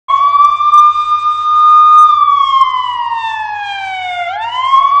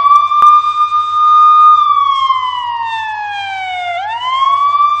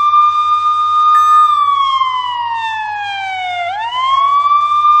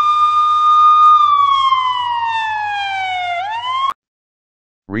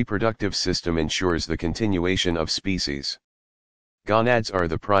Reproductive system ensures the continuation of species. Gonads are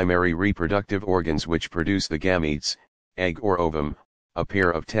the primary reproductive organs which produce the gametes, egg or ovum, a pair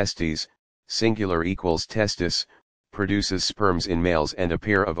of testes, singular equals testis, produces sperms in males and a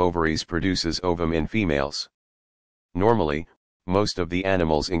pair of ovaries produces ovum in females. Normally, most of the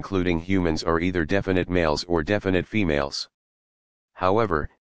animals including humans are either definite males or definite females. However,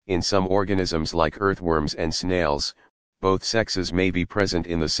 in some organisms like earthworms and snails, both sexes may be present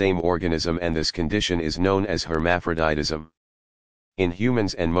in the same organism, and this condition is known as hermaphroditism. In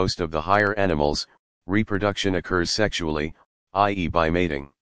humans and most of the higher animals, reproduction occurs sexually, i.e. by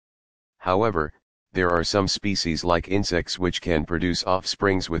mating. However, there are some species like insects which can produce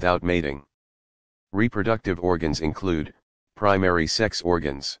offsprings without mating. Reproductive organs include primary sex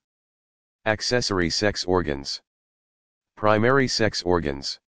organs, accessory sex organs. Primary sex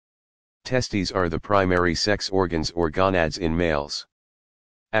organs. Testes are the primary sex organs or gonads in males.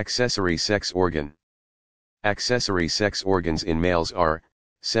 Accessory sex organ. Accessory sex organs in males are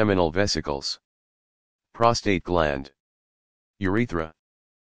seminal vesicles, prostate gland, urethra,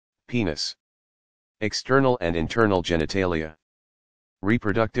 penis, external and internal genitalia.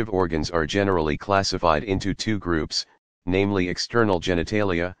 Reproductive organs are generally classified into two groups, namely external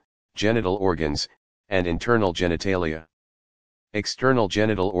genitalia, genital organs, and internal genitalia. External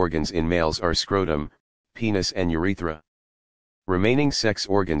genital organs in males are scrotum, penis and urethra. Remaining sex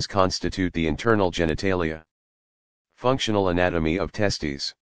organs constitute the internal genitalia. Functional anatomy of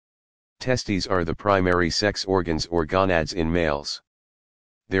testes. Testes are the primary sex organs or gonads in males.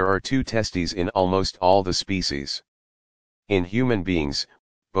 There are two testes in almost all the species. In human beings,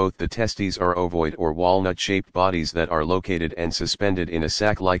 both the testes are ovoid or walnut-shaped bodies that are located and suspended in a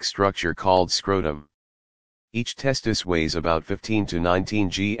sac-like structure called scrotum. Each testis weighs about 15 to 19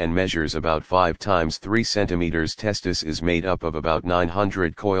 g and measures about 5 times 3 cm. Testis is made up of about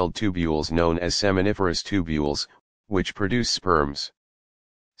 900 coiled tubules known as seminiferous tubules, which produce sperms.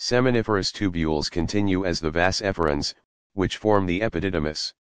 Seminiferous tubules continue as the vas efferens, which form the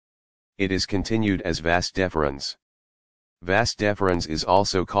epididymis. It is continued as vas deferens. Vas deferens is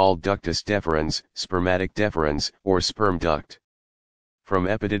also called ductus deferens, spermatic deferens, or sperm duct. From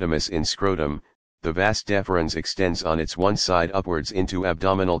epididymis in scrotum, the vas deferens extends on its one side upwards into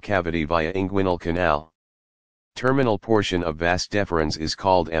abdominal cavity via inguinal canal. Terminal portion of vas deferens is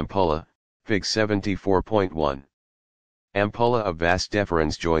called ampulla, Fig 74.1. Ampulla of vas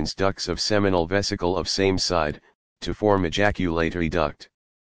deferens joins ducts of seminal vesicle of same side, to form ejaculatory duct.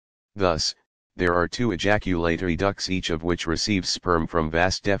 Thus, there are two ejaculatory ducts, each of which receives sperm from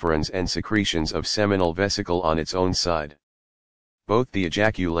vas deferens and secretions of seminal vesicle on its own side. Both the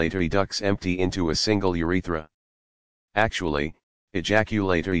ejaculatory ducts empty into a single urethra. Actually,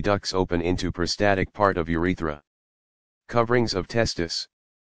 ejaculatory ducts open into prostatic part of urethra. Coverings of testis.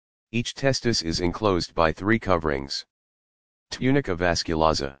 Each testis is enclosed by three coverings. Tunica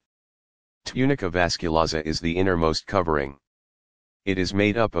vasculosa. Tunica vasculosa is the innermost covering. It is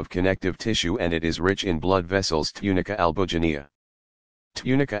made up of connective tissue and it is rich in blood vessels. Tunica albuginea.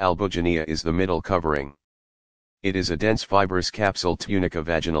 Tunica albuginea is the middle covering. It is a dense fibrous capsule. Tunica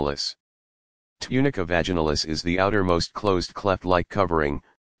vaginalis. Tunica vaginalis is the outermost closed cleft-like covering,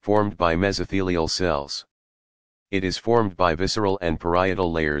 formed by mesothelial cells. It is formed by visceral and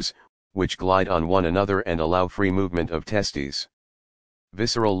parietal layers, which glide on one another and allow free movement of testes.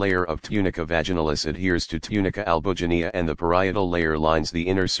 Visceral layer of tunica vaginalis adheres to tunica albuginea and the parietal layer lines the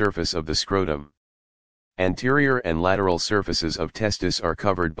inner surface of the scrotum. Anterior and lateral surfaces of testis are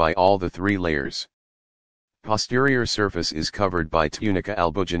covered by all the three layers. Posterior surface is covered by tunica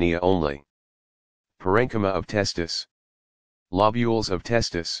albuginea only. Parenchyma of testis. Lobules of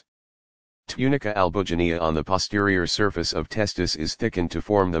testis. Tunica albuginea on the posterior surface of testis is thickened to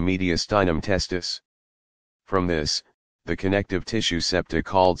form the mediastinum testis. From this, the connective tissue septa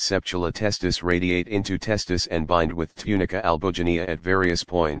called septula testis radiate into testis and bind with tunica albuginea at various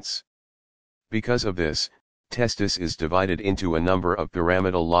points. Because of this, testis is divided into a number of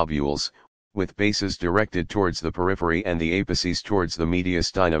pyramidal lobules, with bases directed towards the periphery and the apices towards the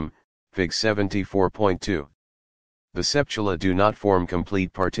mediastinum, Fig 74.2. The septula do not form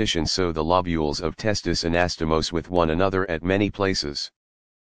complete partitions, so the lobules of testis anastomose with one another at many places.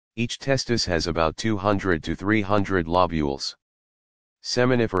 Each testis has about 200 to 300 lobules.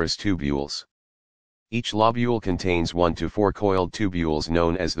 Seminiferous tubules. Each lobule contains 1 to 4 coiled tubules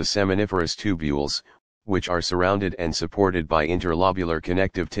known as the seminiferous tubules, which are surrounded and supported by interlobular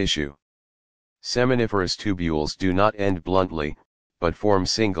connective tissue. Seminiferous tubules do not end bluntly, but form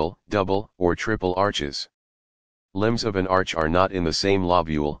single, double, or triple arches. Limbs of an arch are not in the same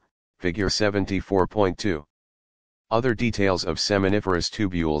lobule, Figure 74.2. Other details of seminiferous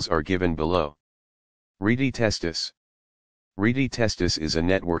tubules are given below. Reedy testis. Reedy testis is a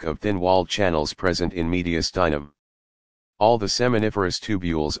network of thin-walled channels present in mediastinum. All the seminiferous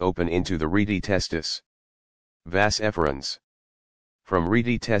tubules open into the reedy testis. Vas efferens. From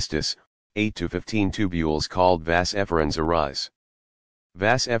reedy testis, 8 to 15 tubules called vas efferens arise.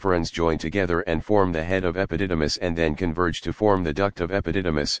 Vas efferens join together and form the head of epididymis and then converge to form the duct of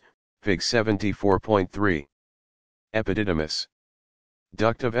epididymis, Fig 74.3. Epididymis.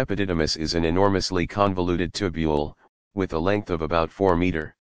 Duct of epididymis is an enormously convoluted tubule, with a length of about 4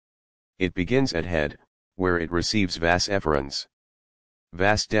 meter. It begins at head, where it receives vas efferens.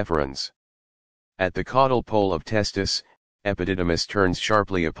 Vas deferens. At the caudal pole of testis, epididymis turns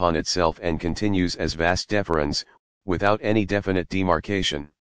sharply upon itself and continues as vas deferens, without any definite demarcation.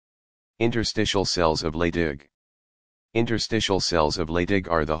 Interstitial cells of Leydig. Interstitial cells of Leydig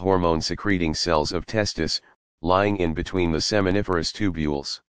are the hormone-secreting cells of testis, lying in between the seminiferous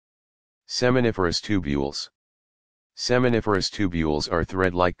tubules. Seminiferous tubules. Seminiferous tubules are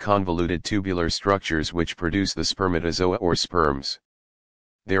thread-like convoluted tubular structures which produce the spermatozoa or sperms.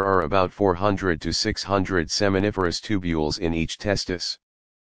 There are about 400 to 600 seminiferous tubules in each testis.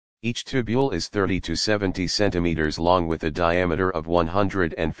 Each tubule is 30 to 70 centimeters long with a diameter of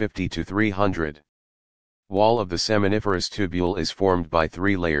 150 to 300. Wall of the seminiferous tubule is formed by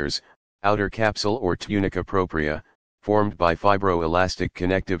 3 layers: outer capsule or tunica propria, formed by fibroelastic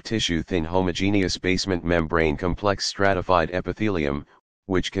connective tissue, thin homogeneous basement membrane, complex stratified epithelium,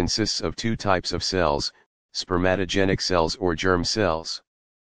 which consists of 2 types of cells, spermatogenic cells or germ cells.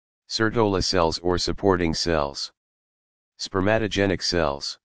 Sertola cells or supporting cells. Spermatogenic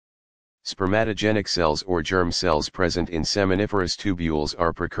cells. Spermatogenic cells or germ cells present in seminiferous tubules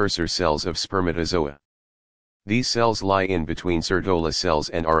are precursor cells of spermatozoa. These cells lie in between Sertola cells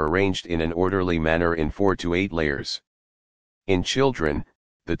and are arranged in an orderly manner in 4 to 8 layers. In children,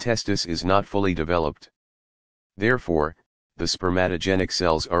 the testis is not fully developed. Therefore, the spermatogenic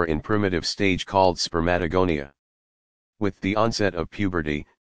cells are in primitive stage called spermatogonia. With the onset of puberty,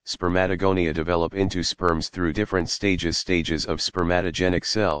 spermatogonia develop into sperms through different stages of spermatogenic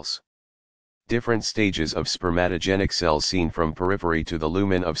cells. Different stages of spermatogenic cells seen from periphery to the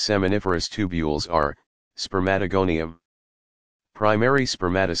lumen of seminiferous tubules are: spermatogonium, primary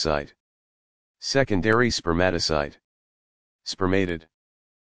spermatocyte, secondary spermatocyte, spermatid.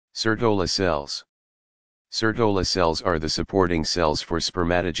 Sertola cells. Sertola cells are the supporting cells for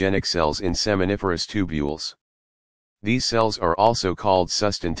spermatogenic cells in seminiferous tubules. These cells are also called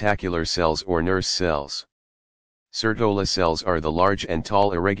sustentacular cells or nurse cells. Sertola cells are the large and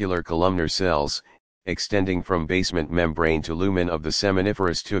tall irregular columnar cells, extending from basement membrane to lumen of the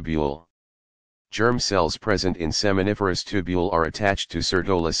seminiferous tubule. Germ cells present in seminiferous tubule are attached to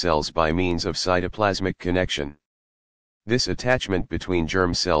Sertola cells by means of cytoplasmic connection. This attachment between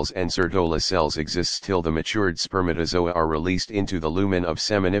germ cells and Sertola cells exists till the matured spermatozoa are released into the lumen of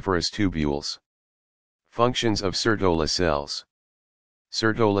seminiferous tubules. Functions of Sertola cells.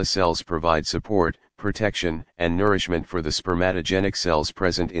 Sertola cells provide support, protection, and nourishment for the spermatogenic cells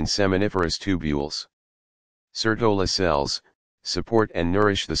present in seminiferous tubules. Sertola cells support and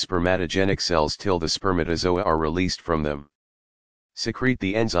nourish the spermatogenic cells till the spermatozoa are released from them. Secrete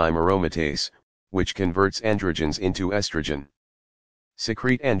the enzyme aromatase, which converts androgens into estrogen.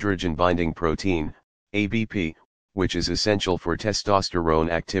 Secrete androgen-binding protein, ABP, which is essential for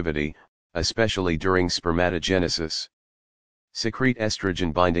testosterone activity, especially during spermatogenesis. Secrete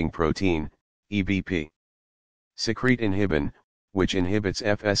estrogen-binding protein, EBP. Secrete inhibin, which inhibits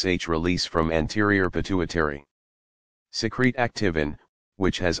FSH release from anterior pituitary. Secrete activin,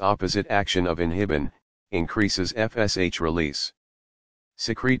 which has opposite action of inhibin, increases FSH release.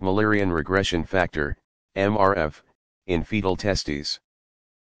 Secrete Mullerian regression factor, MRF, in fetal testes.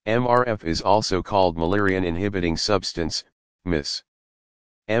 MRF is also called Mullerian inhibiting substance, MIS.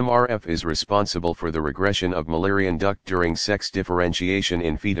 MRF is responsible for the regression of Mullerian duct during sex differentiation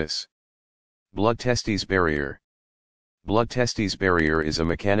in fetus. Blood-testis barrier. Blood-testis barrier is a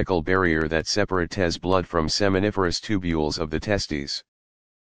mechanical barrier that separates blood from seminiferous tubules of the testes.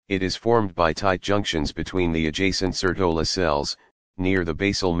 It is formed by tight junctions between the adjacent Sertola cells, near the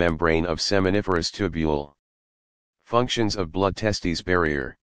basal membrane of seminiferous tubule. Functions of blood-testis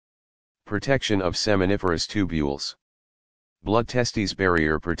barrier. Protection of seminiferous tubules. Blood-testis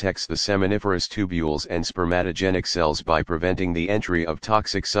barrier protects the seminiferous tubules and spermatogenic cells by preventing the entry of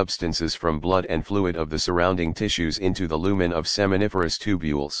toxic substances from blood and fluid of the surrounding tissues into the lumen of seminiferous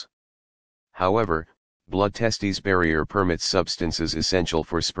tubules. However, blood-testis barrier permits substances essential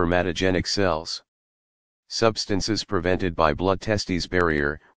for spermatogenic cells. Substances prevented by blood-testis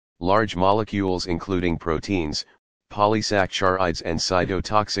barrier: large molecules including proteins, polysaccharides and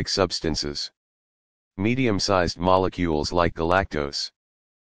cytotoxic substances. Medium-sized molecules like galactose.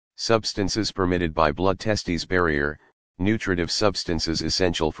 Substances permitted by blood-testis barrier, nutritive substances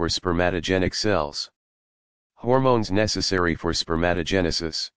essential for spermatogenic cells. Hormones necessary for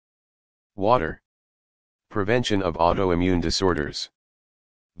spermatogenesis. Water. Prevention of autoimmune disorders.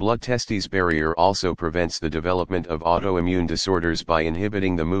 Blood-testis barrier also prevents the development of autoimmune disorders by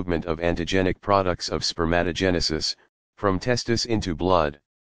inhibiting the movement of antigenic products of spermatogenesis, from testis into blood.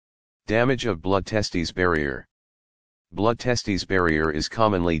 Damage of blood-testis barrier. Blood-testis barrier is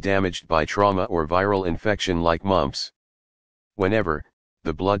commonly damaged by trauma or viral infection like mumps. Whenever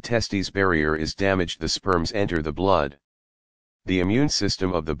the blood-testis barrier is damaged, the sperms enter the blood. The immune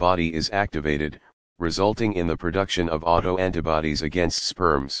system of the body is activated, resulting in the production of autoantibodies against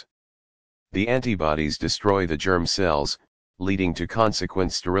sperms. The antibodies destroy the germ cells, leading to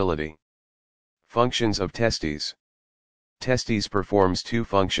consequent sterility. Functions of testes. Testes performs two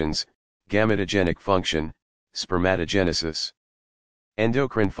functions: gametogenic function, spermatogenesis.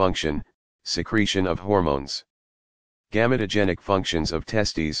 Endocrine function, secretion of hormones. Gametogenic functions of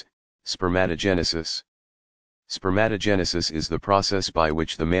testes, spermatogenesis. Spermatogenesis is the process by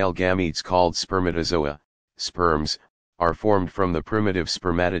which the male gametes called spermatozoa, sperms, are formed from the primitive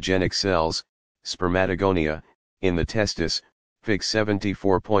spermatogenic cells, spermatogonia, in the testis, Fig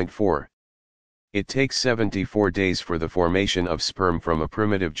 74.4. It takes 74 days for the formation of sperm from a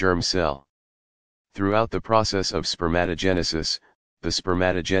primitive germ cell. Throughout the process of spermatogenesis, the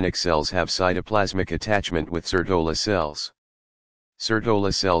spermatogenic cells have cytoplasmic attachment with Sertoli cells.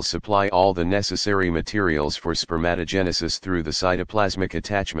 Sertoli cells supply all the necessary materials for spermatogenesis through the cytoplasmic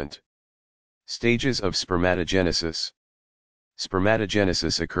attachment. Stages of spermatogenesis.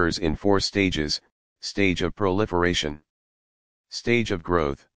 Spermatogenesis occurs in 4 stages: stage of proliferation, stage of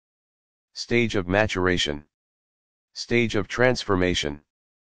growth, stage of maturation, stage of transformation,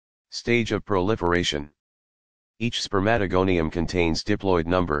 stage of proliferation. Each spermatogonium contains diploid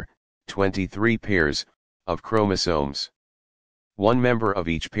number, 23 pairs, of chromosomes. One member of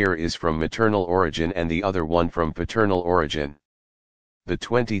each pair is from maternal origin and the other one from paternal origin. The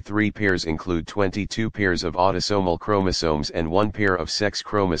 23 pairs include 22 pairs of autosomal chromosomes and 1 pair of sex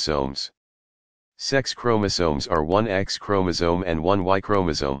chromosomes. Sex chromosomes are 1 X chromosome and 1 Y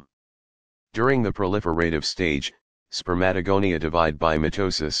chromosome. During the proliferative stage, spermatogonia divide by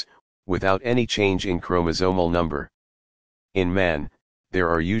mitosis, without any change in chromosomal number. In man, there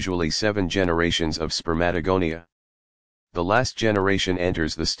are usually 7 generations of spermatogonia. The last generation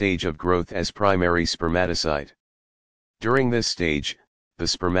enters the stage of growth as primary spermatocyte. During this stage, the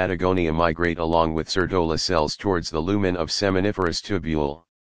spermatogonia migrate along with Sertoli cells towards the lumen of seminiferous tubule.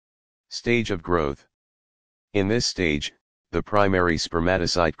 Stage of growth. In this stage, the primary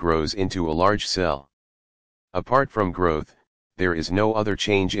spermatocyte grows into a large cell. Apart from growth, there is no other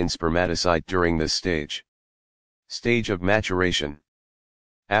change in spermatocyte during this stage. Stage of maturation.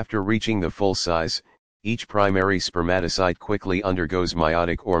 After reaching the full size, each primary spermatocyte quickly undergoes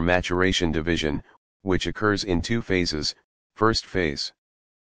meiotic or maturation division, which occurs in 2 phases. First phase.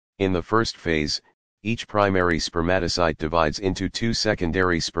 In the first phase, each primary spermatocyte divides into 2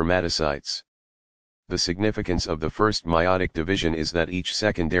 secondary spermatocytes. The significance of the first meiotic division is that each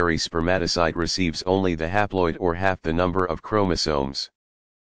secondary spermatocyte receives only the haploid or half the number of chromosomes.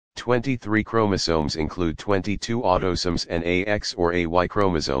 23 chromosomes include 22 autosomes and a X or a Y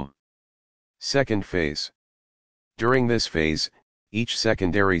chromosome. Second phase. During this phase, each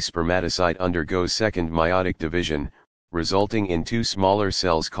secondary spermatocyte undergoes second meiotic division, resulting in 2 smaller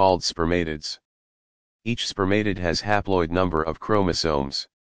cells called spermatids. Each spermatid has haploid number of chromosomes.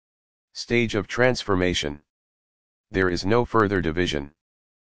 Stage of transformation. There is no further division.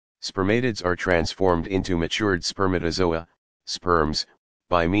 Spermatids are transformed into matured spermatozoa, sperms,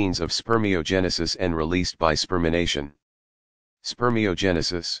 by means of spermiogenesis and released by spermination.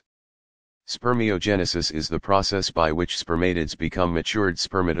 Spermiogenesis. Spermiogenesis is the process by which spermatids become matured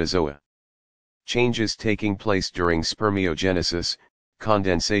spermatozoa. Changes taking place during spermiogenesis: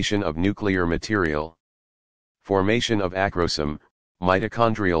 condensation of nuclear material, formation of acrosome,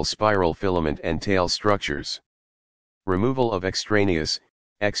 mitochondrial spiral filament and tail structures, removal of extraneous,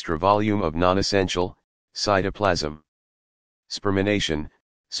 extra volume of non-essential, cytoplasm. Spermination.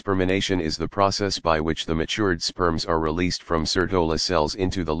 Spermination is the process by which the matured sperms are released from Sertoli cells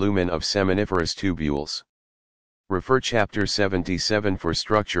into the lumen of seminiferous tubules. Refer Chapter 77 for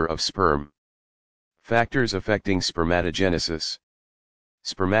structure of sperm. Factors affecting spermatogenesis.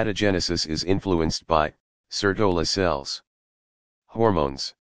 Spermatogenesis is influenced by Sertoli cells.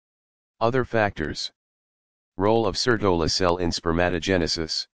 Hormones. Other factors. Role of Sertoli cell in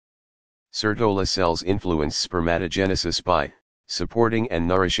spermatogenesis. Sertoli cells influence spermatogenesis by supporting and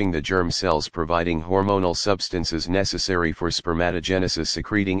nourishing the germ cells, providing hormonal substances necessary for spermatogenesis,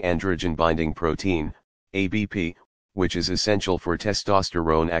 secreting androgen-binding protein, ABP, which is essential for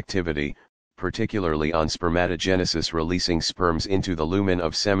testosterone activity, particularly on spermatogenesis, releasing sperms into the lumen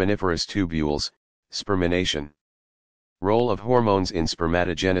of seminiferous tubules, spermination. Role of hormones in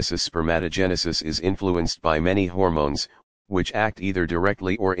spermatogenesis. Spermatogenesis is influenced by many hormones, which act either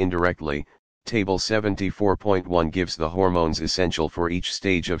directly or indirectly. Table 74.1 gives the hormones essential for each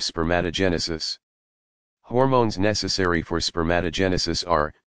stage of spermatogenesis. Hormones necessary for spermatogenesis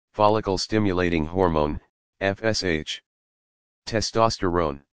are follicle-stimulating hormone, FSH,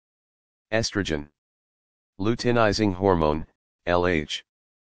 testosterone, estrogen, luteinizing hormone, LH,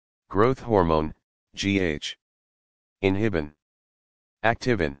 growth hormone, GH, inhibin,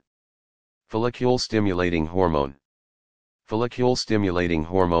 activin, follicle-stimulating hormone. Follicle-stimulating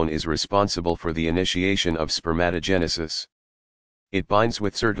hormone is responsible for the initiation of spermatogenesis. It binds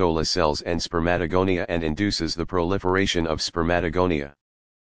with Sertoli cells and spermatogonia and induces the proliferation of spermatogonia.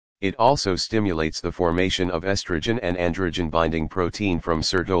 It also stimulates the formation of estrogen and androgen-binding protein from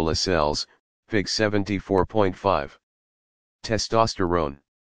Sertoli cells, Fig 74.5. Testosterone.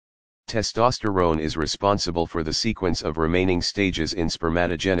 Testosterone is responsible for the sequence of remaining stages in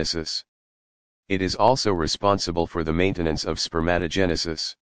spermatogenesis. It is also responsible for the maintenance of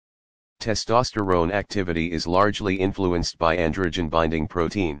spermatogenesis. Testosterone activity is largely influenced by androgen-binding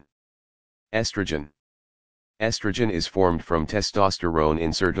protein. Estrogen. Estrogen is formed from testosterone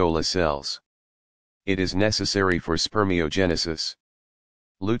in Sertoli cells. It is necessary for spermiogenesis.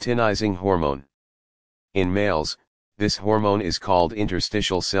 Luteinizing hormone. In males, this hormone is called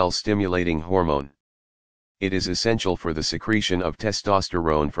interstitial cell stimulating hormone. It is essential for the secretion of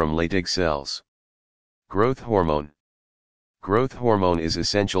testosterone from Leydig cells. Growth hormone. Growth hormone is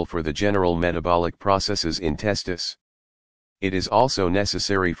essential for the general metabolic processes in testis. It is also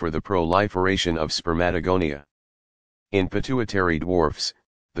necessary for the proliferation of spermatogonia. In pituitary dwarfs,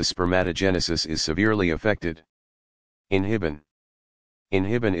 the spermatogenesis is severely affected. Inhibin.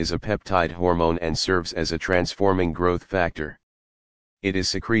 Inhibin is a peptide hormone and serves as a transforming growth factor. It is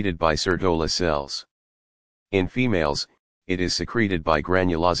secreted by Sertoli cells. In females, it is secreted by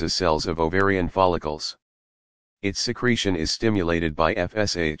granulasa cells of ovarian follicles. Its secretion is stimulated by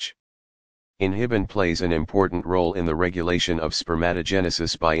FSH. Inhibin plays an important role in the regulation of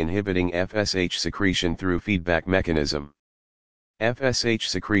spermatogenesis by inhibiting FSH secretion through feedback mechanism. FSH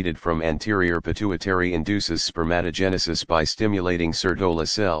secreted from anterior pituitary induces spermatogenesis by stimulating Sertoli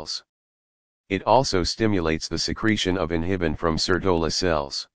cells. It also stimulates the secretion of inhibin from Sertoli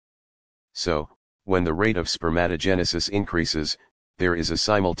cells. So, when the rate of spermatogenesis increases, there is a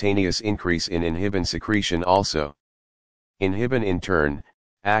simultaneous increase in inhibin secretion also. Inhibin in turn,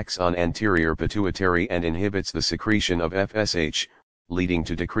 acts on anterior pituitary and inhibits the secretion of FSH, leading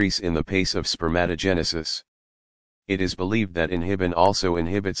to decrease in the pace of spermatogenesis. It is believed that inhibin also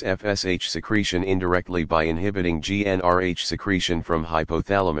inhibits FSH secretion indirectly by inhibiting GnRH secretion from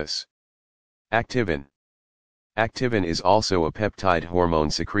hypothalamus. Activin. Activin is also a peptide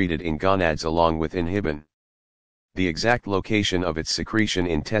hormone secreted in gonads along with inhibin. The exact location of its secretion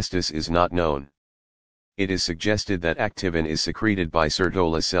in testis is not known. It is suggested that activin is secreted by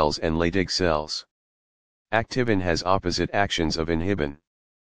Sertoli cells and Leydig cells. Activin has opposite actions of inhibin.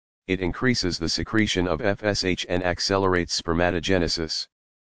 It increases the secretion of FSH and accelerates spermatogenesis.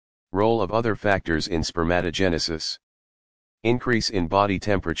 Role of other factors in spermatogenesis. Increase in body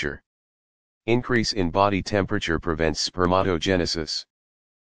temperature. Increase in body temperature prevents spermatogenesis.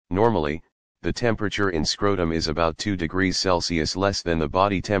 Normally, the temperature in scrotum is about 2 degrees Celsius less than the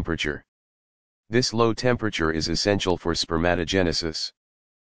body temperature. This low temperature is essential for spermatogenesis.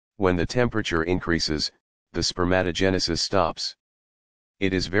 When the temperature increases, the spermatogenesis stops.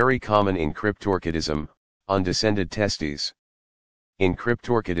 It is very common in cryptorchidism, undescended testes. In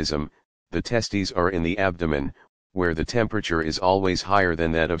cryptorchidism, the testes are in the abdomen, where the temperature is always higher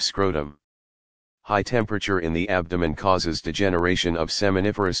than that of scrotum. High temperature in the abdomen causes degeneration of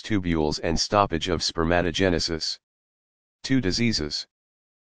seminiferous tubules and stoppage of spermatogenesis. 2 diseases.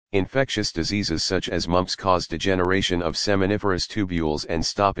 Infectious diseases such as mumps cause degeneration of seminiferous tubules and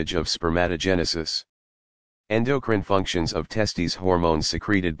stoppage of spermatogenesis. Endocrine functions of testes. Hormones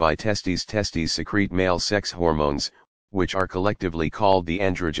secreted by testes. Testes secrete male sex hormones, which are collectively called the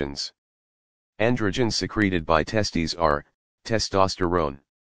androgens. Androgens secreted by testes are testosterone,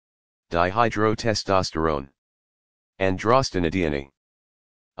 dihydrotestosterone, androstenedione.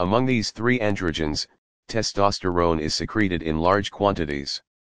 Among these 3 androgens, testosterone is secreted in large quantities.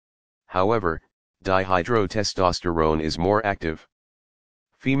 However, dihydrotestosterone is more active.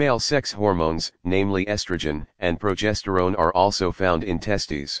 Female sex hormones, namely estrogen and progesterone, are also found in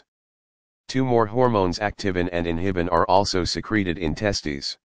testes. Two more hormones, activin and inhibin, are also secreted in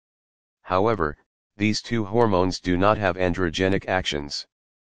testes. However, these two hormones do not have androgenic actions.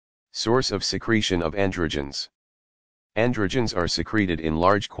 Source of secretion of androgens. Androgens are secreted in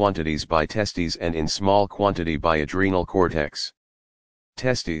large quantities by testes and in small quantity by adrenal cortex.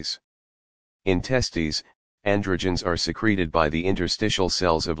 Testes. In testes, androgens are secreted by the interstitial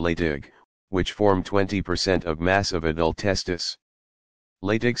cells of Leydig, which form 20% of mass of adult testis.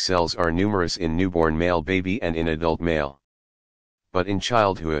 Leydig cells are numerous in newborn male baby and in adult male. But in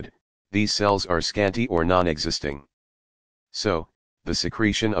childhood, these cells are scanty or non-existing. So, the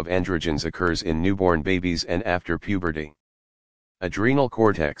secretion of androgens occurs in newborn babies and after puberty. Adrenal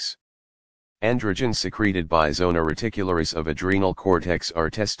cortex. Androgens secreted by zona reticularis of adrenal cortex are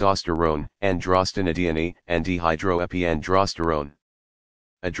testosterone, androstenedione, and dehydroepiandrosterone.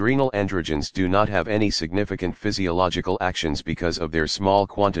 Adrenal androgens do not have any significant physiological actions because of their small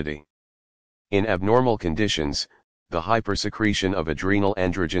quantity. In abnormal conditions, the hypersecretion of adrenal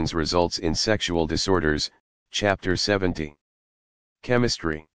androgens results in sexual disorders. Chapter 70.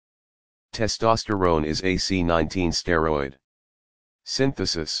 Chemistry. Testosterone is a C19 steroid.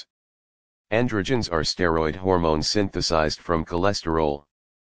 Synthesis. Androgens are steroid hormones synthesized from cholesterol.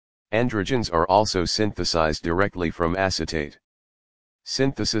 Androgens are also synthesized directly from acetate.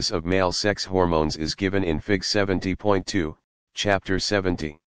 Synthesis of male sex hormones is given in Fig 70.2, Chapter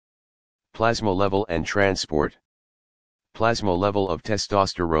 70. Plasma level and transport. Plasma level of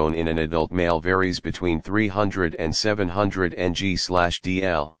testosterone in an adult male varies between 300 and 700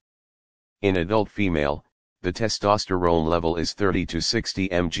 ng/dl. In adult female, the testosterone level is 30 to 60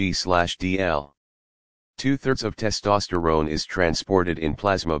 mg/dl. Two-thirds of testosterone is transported in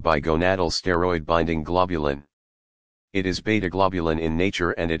plasma by gonadal steroid-binding globulin. It is beta-globulin in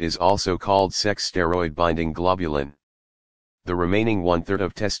nature and it is also called sex steroid-binding globulin. The remaining one-third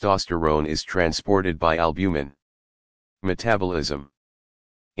of testosterone is transported by albumin. Metabolism.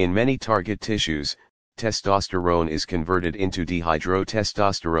 In many target tissues, testosterone is converted into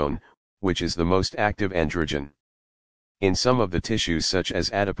dihydrotestosterone, which is the most active androgen. In some of the tissues such as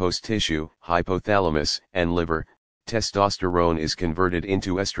adipose tissue, hypothalamus, and liver, testosterone is converted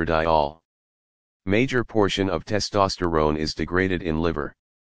into estradiol. Major portion of testosterone is degraded in liver.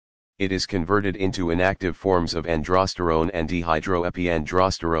 It is converted into inactive forms of androsterone and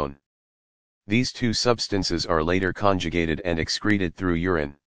dehydroepiandrosterone. These two substances are later conjugated and excreted through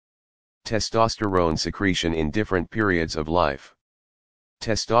urine. Testosterone secretion in different periods of life.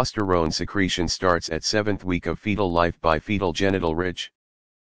 Testosterone secretion starts at 7th week of fetal life by fetal genital ridge.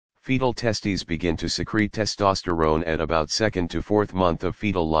 Fetal testes begin to secrete testosterone at about 2nd to 4th month of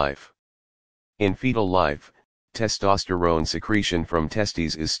fetal life. In fetal life, testosterone secretion from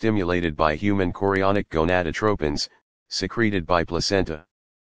testes is stimulated by human chorionic gonadotropins, secreted by placenta.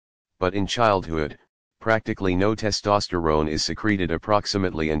 But in childhood, practically no testosterone is secreted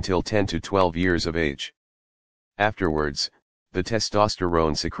approximately until 10 to 12 years of age. Afterwards, the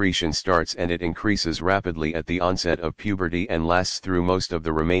testosterone secretion starts and it increases rapidly at the onset of puberty and lasts through most of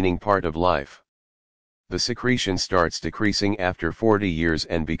the remaining part of life. The secretion starts decreasing after 40 years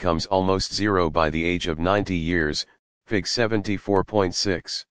and becomes almost zero by the age of 90 years, Fig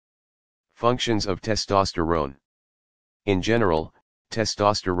 74.6. Functions of testosterone. In general,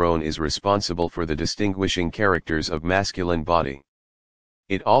 testosterone is responsible for the distinguishing characters of masculine body.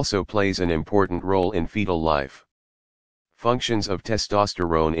 It also plays an important role in fetal life. Functions of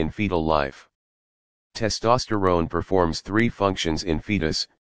testosterone in fetal life. Testosterone performs three functions in fetus: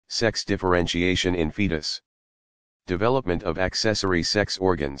 sex differentiation in fetus, development of accessory sex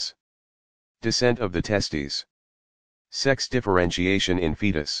organs, descent of the testes. Sex differentiation in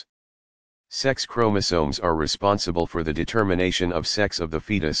fetus. Sex chromosomes are responsible for the determination of sex of the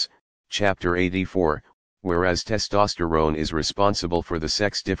fetus, Chapter 84, whereas testosterone is responsible for the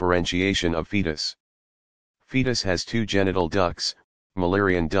sex differentiation of fetus. Fetus has two genital ducts,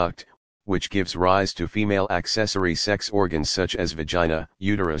 Mullerian duct, which gives rise to female accessory sex organs such as vagina,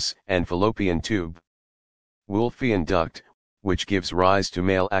 uterus, and fallopian tube. Wolffian duct, which gives rise to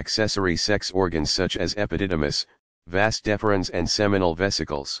male accessory sex organs such as epididymis, vas deferens and seminal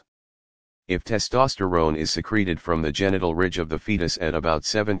vesicles. If testosterone is secreted from the genital ridge of the fetus at about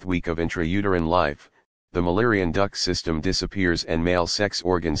 7th week of intrauterine life, the Mullerian duct system disappears and male sex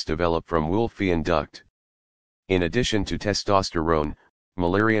organs develop from Wolffian duct. In addition to testosterone,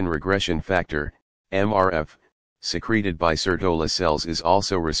 Mullerian regression factor, MRF, secreted by Sertoli cells is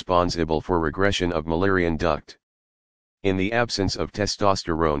also responsible for regression of Mullerian duct. In the absence of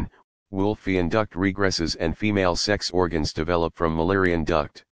testosterone, Wolffian duct regresses and female sex organs develop from Müllerian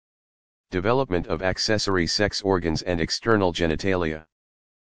duct. Development of accessory sex organs and external genitalia.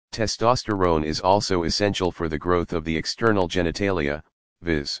 Testosterone is also essential for the growth of the external genitalia,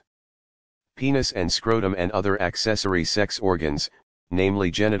 viz. penis and scrotum and other accessory sex organs,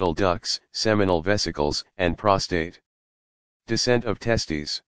 namely genital ducts, seminal vesicles, and prostate. Descent of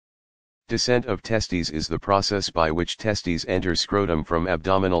testes. Descent of testes is the process by which testes enter scrotum from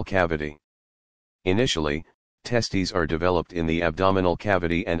abdominal cavity. Initially, testes are developed in the abdominal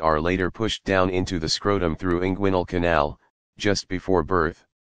cavity and are later pushed down into the scrotum through inguinal canal, just before birth.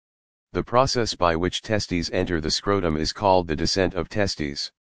 The process by which testes enter the scrotum is called the descent of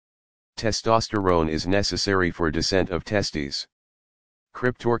testes. Testosterone is necessary for descent of testes.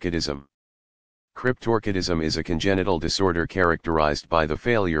 Cryptorchidism. Cryptorchidism is a congenital disorder characterized by the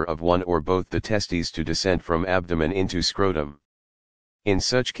failure of one or both the testes to descend from abdomen into scrotum. In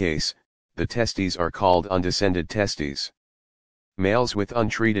such case, the testes are called undescended testes. Males with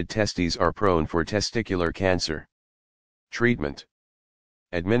untreated testes are prone for testicular cancer. Treatment.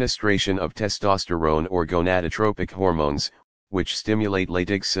 Administration of testosterone or gonadotropic hormones, which stimulate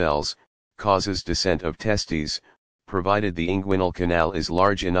Leydig cells, causes descent of testes, provided the inguinal canal is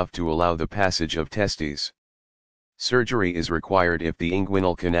large enough to allow the passage of testes. Surgery is required if the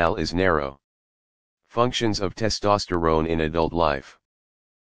inguinal canal is narrow. Functions of testosterone in adult life.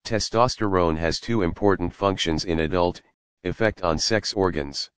 Testosterone has two important functions in adult: effect on sex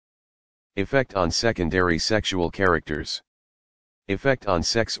organs. Effect on secondary sexual characters. Effect on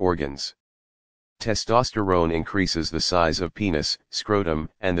sex organs. Testosterone increases the size of penis, scrotum,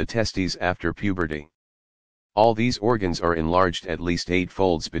 and the testes after puberty. All these organs are enlarged at least 8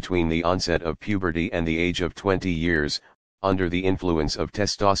 folds between the onset of puberty and the age of 20 years, under the influence of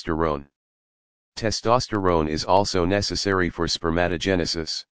testosterone. Testosterone is also necessary for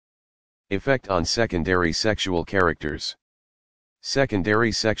spermatogenesis. Effect on secondary sexual characters.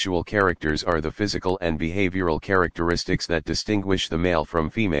 Secondary sexual characters are the physical and behavioral characteristics that distinguish the male from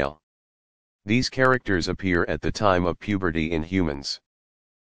female. These characters appear at the time of puberty in humans.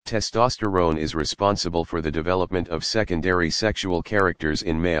 Testosterone is responsible for the development of secondary sexual characters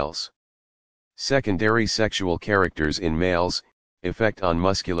in males. Secondary sexual characters in males, effect on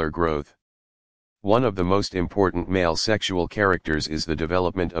muscular growth. One of the most important male sexual characters is the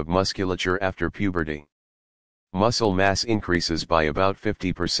development of musculature after puberty. Muscle mass increases by about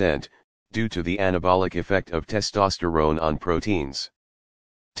 50%, due to the anabolic effect of testosterone on proteins.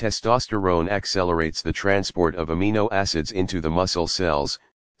 Testosterone accelerates the transport of amino acids into the muscle cells,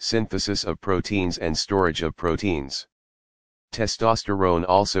 synthesis of proteins and storage of proteins. Testosterone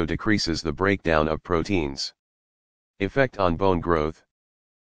also decreases the breakdown of proteins. Effect on bone growth.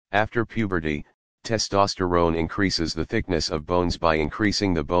 After puberty, testosterone increases the thickness of bones by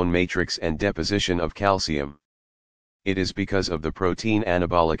increasing the bone matrix and deposition of calcium. It is because of the protein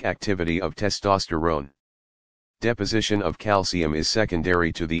anabolic activity of testosterone. Deposition of calcium is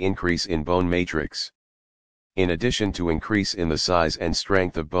secondary to the increase in bone matrix. In addition to increase in the size and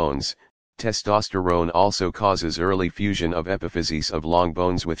strength of bones, testosterone also causes early fusion of epiphyses of long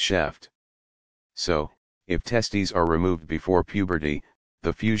bones with shaft. So, if testes are removed before puberty,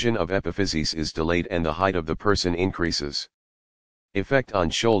 the fusion of epiphyses is delayed and the height of the person increases. Effect on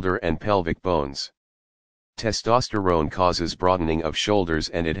shoulder and pelvic bones. Testosterone causes broadening of shoulders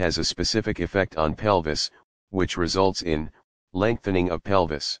and it has a specific effect on pelvis, which results in lengthening of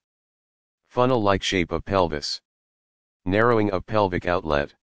pelvis. Funnel-like shape of pelvis. Narrowing of pelvic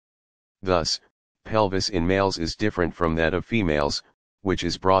outlet. Thus, pelvis in males is different from that of females, which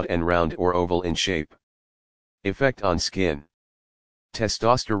is broad and round or oval in shape. Effect on skin.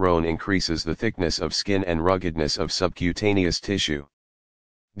 Testosterone increases the thickness of skin and ruggedness of subcutaneous tissue.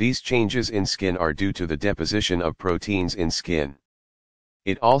 These changes in skin are due to the deposition of proteins in skin.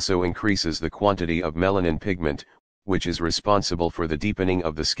 It also increases the quantity of melanin pigment, which is responsible for the deepening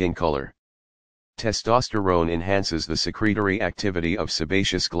of the skin color. Testosterone enhances the secretory activity of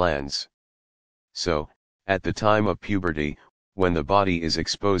sebaceous glands. So, at the time of puberty, when the body is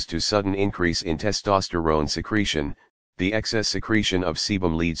exposed to sudden increase in testosterone secretion, the excess secretion of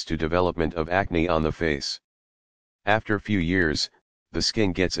sebum leads to development of acne on the face. After few years, the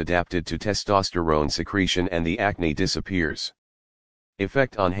skin gets adapted to testosterone secretion and the acne disappears.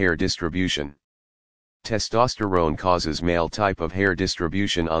 Effect on hair distribution. Testosterone causes male type of hair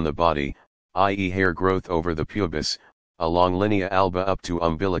distribution on the body, i.e. hair growth over the pubis, along linea alba up to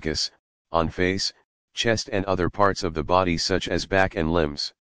umbilicus, on face, chest and other parts of the body such as back and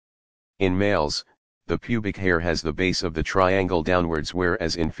limbs. In males, the pubic hair has the base of the triangle downwards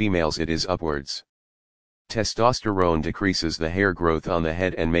whereas in females it is upwards. Testosterone decreases the hair growth on the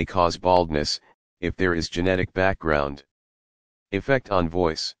head and may cause baldness, if there is genetic background. Effect on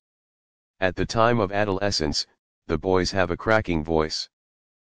voice. At the time of adolescence, the boys have a cracking voice.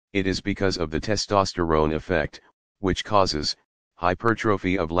 It is because of the testosterone effect, which causes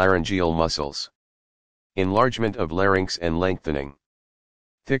hypertrophy of laryngeal muscles, enlargement of larynx and lengthening,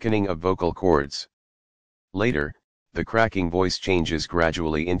 thickening of vocal cords. Later, the cracking voice changes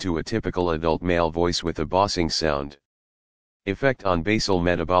gradually into a typical adult male voice with a bossing sound. Effect on basal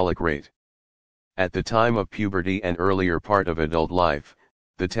metabolic rate. At the time of puberty and earlier part of adult life,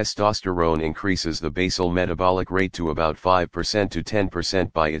 the testosterone increases the basal metabolic rate to about 5% to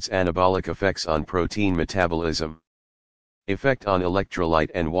 10% by its anabolic effects on protein metabolism. Effect on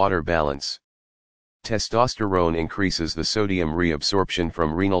electrolyte and water balance. Testosterone increases the sodium reabsorption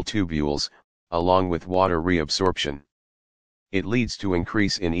from renal tubules, along with water reabsorption. It leads to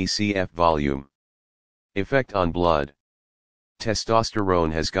increase in ECF volume. Effect on blood.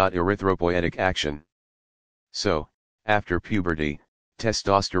 Testosterone has got erythropoietic action. So, after puberty,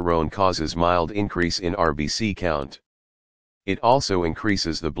 testosterone causes mild increase in RBC count. It also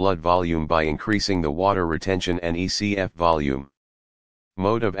increases the blood volume by increasing the water retention and ECF volume.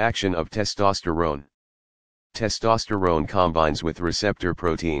 Mode of action of testosterone. Testosterone combines with receptor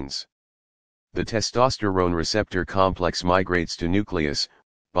proteins. The testosterone receptor complex migrates to nucleus,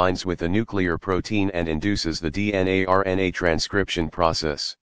 binds with a nuclear protein and induces the DNA-RNA transcription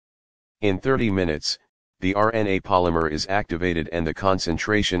process. In 30 minutes, the RNA polymer is activated and the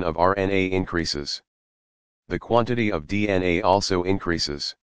concentration of RNA increases. The quantity of DNA also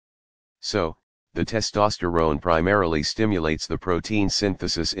increases. So, the testosterone primarily stimulates the protein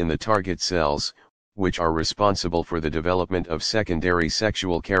synthesis in the target cells, which are responsible for the development of secondary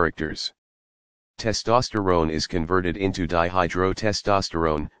sexual characters. Testosterone is converted into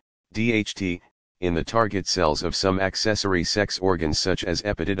dihydrotestosterone, DHT, in the target cells of some accessory sex organs such as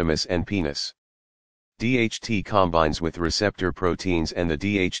epididymis and penis. DHT combines with receptor proteins and the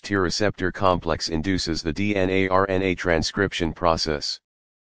DHT receptor complex induces the DNA-RNA transcription process.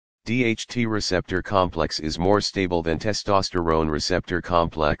 DHT receptor complex is more stable than testosterone receptor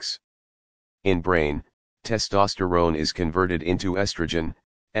complex. In brain, testosterone is converted into estrogen,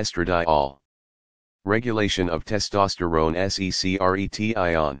 estradiol. Regulation of testosterone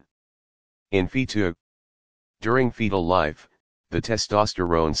secretion. In fetu. During fetal life, the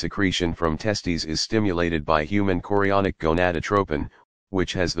testosterone secretion from testes is stimulated by human chorionic gonadotropin,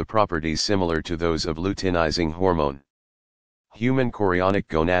 which has the properties similar to those of luteinizing hormone. Human chorionic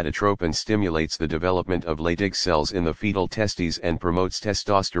gonadotropin stimulates the development of Leydig cells in the fetal testes and promotes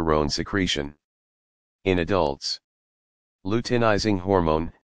testosterone secretion. In adults, luteinizing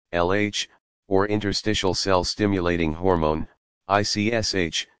hormone, LH, or interstitial cell stimulating hormone,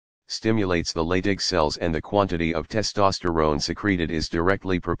 ICSH, stimulates the Leydig cells and the quantity of testosterone secreted is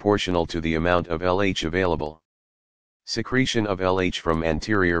directly proportional to the amount of LH available. Secretion of LH from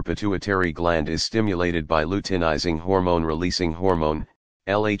anterior pituitary gland is stimulated by luteinizing hormone releasing hormone,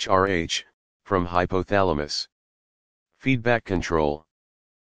 LHRH, from hypothalamus. Feedback control.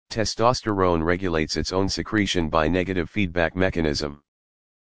 Testosterone regulates its own secretion by negative feedback mechanism.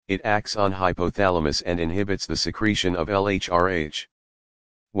 It acts on hypothalamus and inhibits the secretion of LHRH.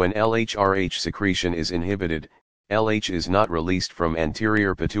 When LHRH secretion is inhibited, LH is not released from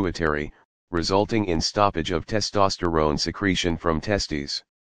anterior pituitary, resulting in stoppage of testosterone secretion from testes.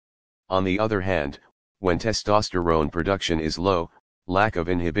 On the other hand, when testosterone production is low, lack of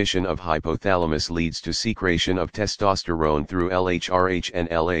inhibition of hypothalamus leads to secretion of testosterone through LHRH and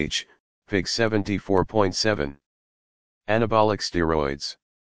LH, Fig 74.7. Anabolic steroids.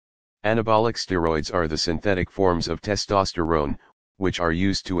 Anabolic steroids are the synthetic forms of testosterone, which are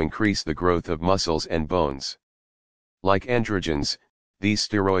used to increase the growth of muscles and bones. Like androgens, these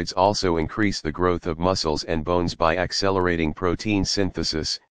steroids also increase the growth of muscles and bones by accelerating protein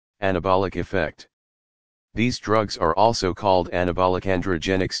synthesis, anabolic effect. These drugs are also called anabolic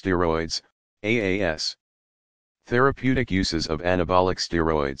androgenic steroids, AAS. Therapeutic uses of anabolic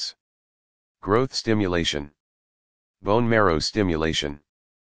steroids. Growth stimulation. Bone marrow stimulation.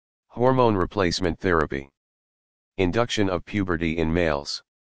 Hormone replacement therapy. Induction of puberty in males.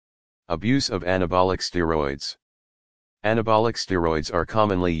 Abuse of anabolic steroids. Anabolic steroids are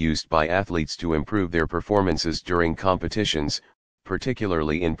commonly used by athletes to improve their performances during competitions,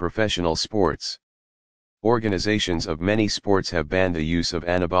 particularly in professional sports. Organizations of many sports have banned the use of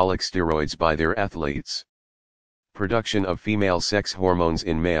anabolic steroids by their athletes. Production of female sex hormones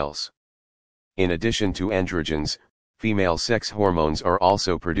in males. In addition to androgens, female sex hormones are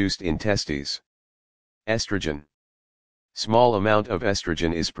also produced in testes. Estrogen. Small amount of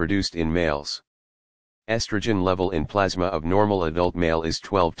estrogen is produced in males. Estrogen level in plasma of normal adult male is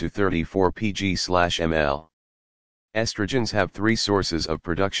 12 to 34 pg/ml. Estrogens have three sources of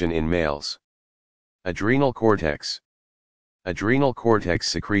production in males. Adrenal cortex. Adrenal cortex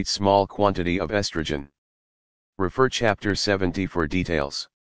secretes small quantity of estrogen. Refer chapter 70 for details.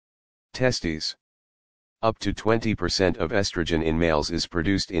 Testes. Up to 20% of estrogen in males is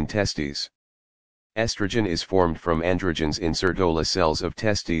produced in testes. Estrogen is formed from androgens in Sertoli cells of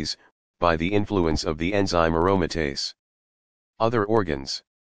testes, by the influence of the enzyme aromatase. Other organs.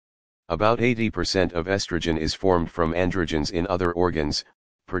 About 80% of estrogen is formed from androgens in other organs,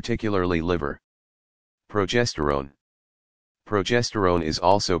 particularly liver. Progesterone. Progesterone is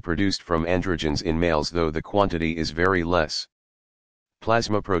also produced from androgens in males, though the quantity is very less.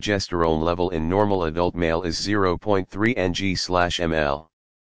 Plasma progesterone level in normal adult male is 0.3 ng/ml.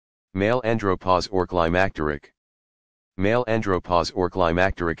 Male andropause or climacteric. Male andropause or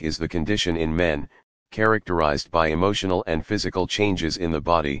climacteric is the condition in men, characterized by emotional and physical changes in the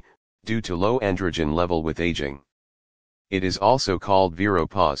body, due to low androgen level with aging. It is also called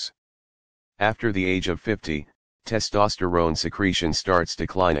viropause. After the age of 50, testosterone secretion starts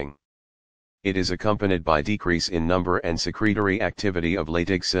declining. It is accompanied by decrease in number and secretory activity of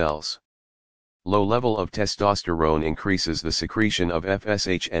Leydig cells. Low level of testosterone increases the secretion of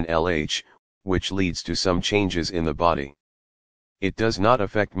FSH and LH, which leads to some changes in the body. It does not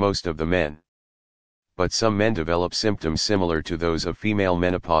affect most of the men. But some men develop symptoms similar to those of female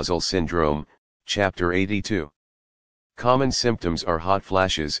menopausal syndrome, chapter 82. Common symptoms are hot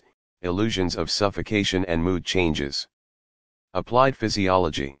flashes, illusions of suffocation and mood changes. Applied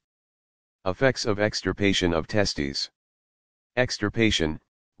physiology. Effects of extirpation of testes. Extirpation,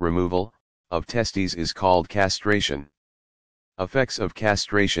 removal, of testes is called castration. Effects of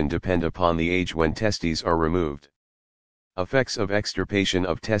castration depend upon the age when testes are removed. Effects of extirpation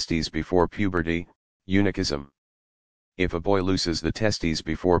of testes before puberty, eunuchism. If a boy loses the testes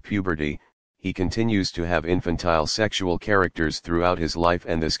before puberty, he continues to have infantile sexual characters throughout his life,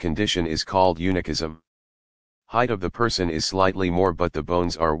 and this condition is called eunuchism. Height of the person is slightly more, but the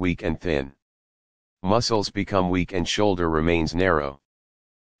bones are weak and thin. Muscles become weak and shoulder remains narrow.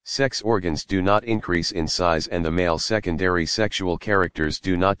 Sex organs do not increase in size and the male secondary sexual characters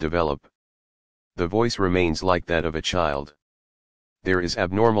do not develop. The voice remains like that of a child. There is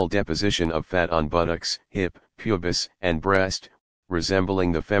abnormal deposition of fat on buttocks, hip, pubis, and breast,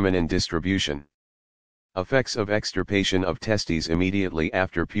 resembling the feminine distribution. Effects of extirpation of testes immediately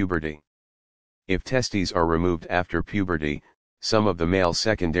after puberty. If testes are removed after puberty, some of the male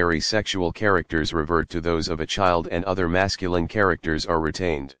secondary sexual characters revert to those of a child and other masculine characters are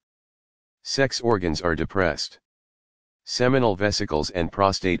retained. Sex organs are depressed. Seminal vesicles and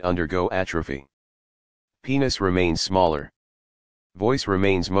prostate undergo atrophy. Penis remains smaller. Voice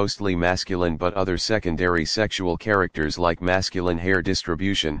remains mostly masculine, but other secondary sexual characters like masculine hair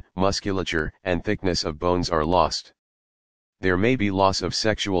distribution, musculature, and thickness of bones are lost. There may be loss of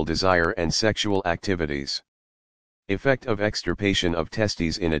sexual desire and sexual activities. Effect of extirpation of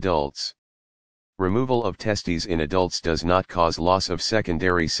testes in adults. Removal of testes in adults does not cause loss of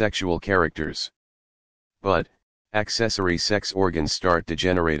secondary sexual characters. But, accessory sex organs start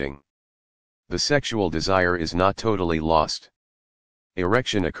degenerating. The sexual desire is not totally lost.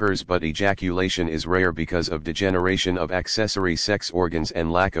 Erection occurs, but ejaculation is rare because of degeneration of accessory sex organs and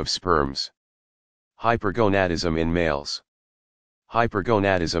lack of sperms. Hypergonadism in males.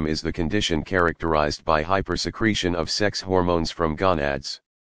 Hypergonadism is the condition characterized by hypersecretion of sex hormones from gonads.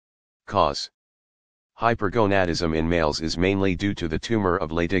 Cause. Hypergonadism in males is mainly due to the tumor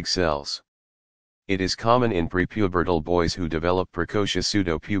of Leydig cells. It is common in prepubertal boys who develop precocious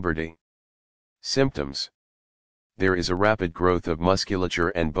pseudopuberty. Symptoms. There is a rapid growth of musculature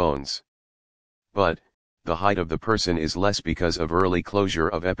and bones. But, the height of the person is less because of early closure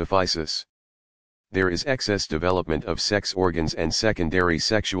of epiphysis. There is excess development of sex organs and secondary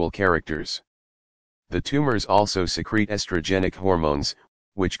sexual characters. The tumors also secrete estrogenic hormones,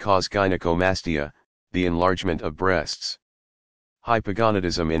 which cause gynecomastia, the enlargement of breasts.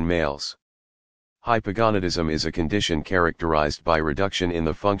 Hypogonadism in males. Hypogonadism is a condition characterized by reduction in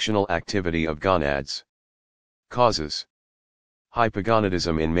the functional activity of gonads. Causes.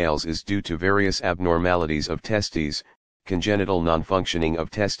 Hypogonadism in males is due to various abnormalities of testes, congenital non-functioning of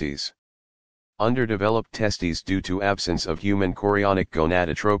testes. Underdeveloped testes due to absence of human chorionic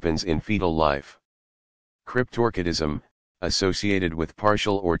gonadotropins in fetal life. Cryptorchidism, associated with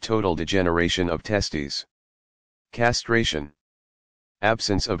partial or total degeneration of testes. Castration.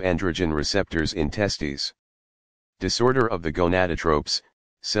 Absence of androgen receptors in testes. Disorder of the gonadotropes,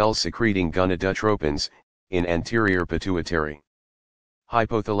 cells secreting gonadotropins, in anterior pituitary.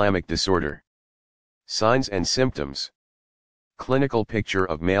 Hypothalamic disorder. Signs and symptoms. Clinical picture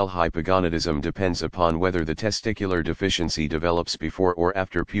of male hypogonadism depends upon whether the testicular deficiency develops before or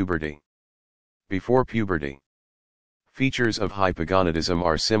after puberty. Before puberty. Features of hypogonadism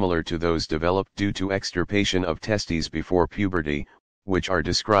are similar to those developed due to extirpation of testes before puberty, which are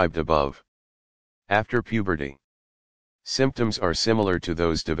described above. After puberty. Symptoms are similar to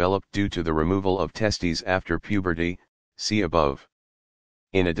those developed due to the removal of testes after puberty, see above.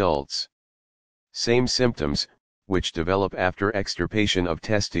 In adults. Same symptoms, which develop after extirpation of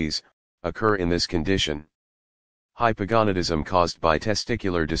testes, occur in this condition. Hypogonadism caused by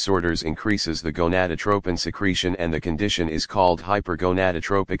testicular disorders increases the gonadotropin secretion and the condition is called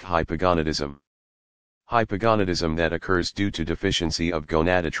hypergonadotropic hypogonadism. Hypogonadism that occurs due to deficiency of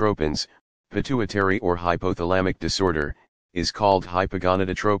gonadotropins, pituitary or hypothalamic disorder, is called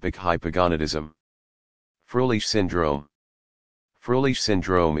hypogonadotropic hypogonadism. Froelich syndrome. Froelich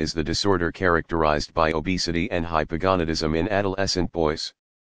syndrome is the disorder characterized by obesity and hypogonadism in adolescent boys.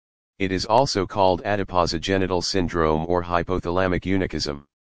 It is also called adiposogenital syndrome or hypothalamic eunuchism.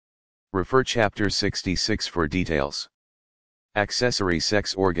 Refer chapter 66 for details. Accessory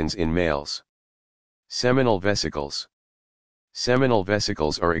sex organs in males. Seminal vesicles. Seminal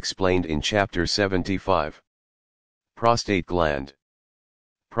vesicles are explained in chapter 75. Prostate gland.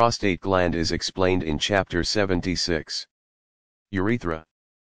 Prostate gland is explained in chapter 76. Urethra.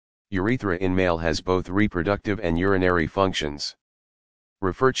 Urethra in male has both reproductive and urinary functions.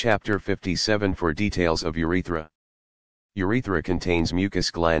 Refer chapter 57 for details of urethra. Urethra contains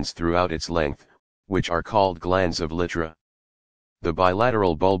mucus glands throughout its length, which are called glands of Littra. The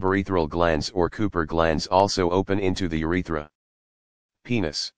bilateral bulbourethral glands or Cooper glands also open into the urethra.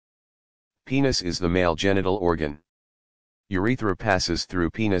 Penis. Penis is the male genital organ. Urethra passes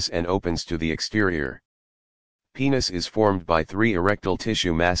through penis and opens to the exterior. Penis is formed by three erectile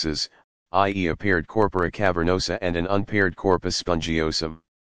tissue masses, i.e. a paired corpora cavernosa and an unpaired corpus spongiosum.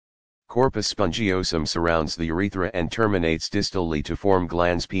 Corpus spongiosum surrounds the urethra and terminates distally to form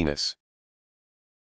glans penis.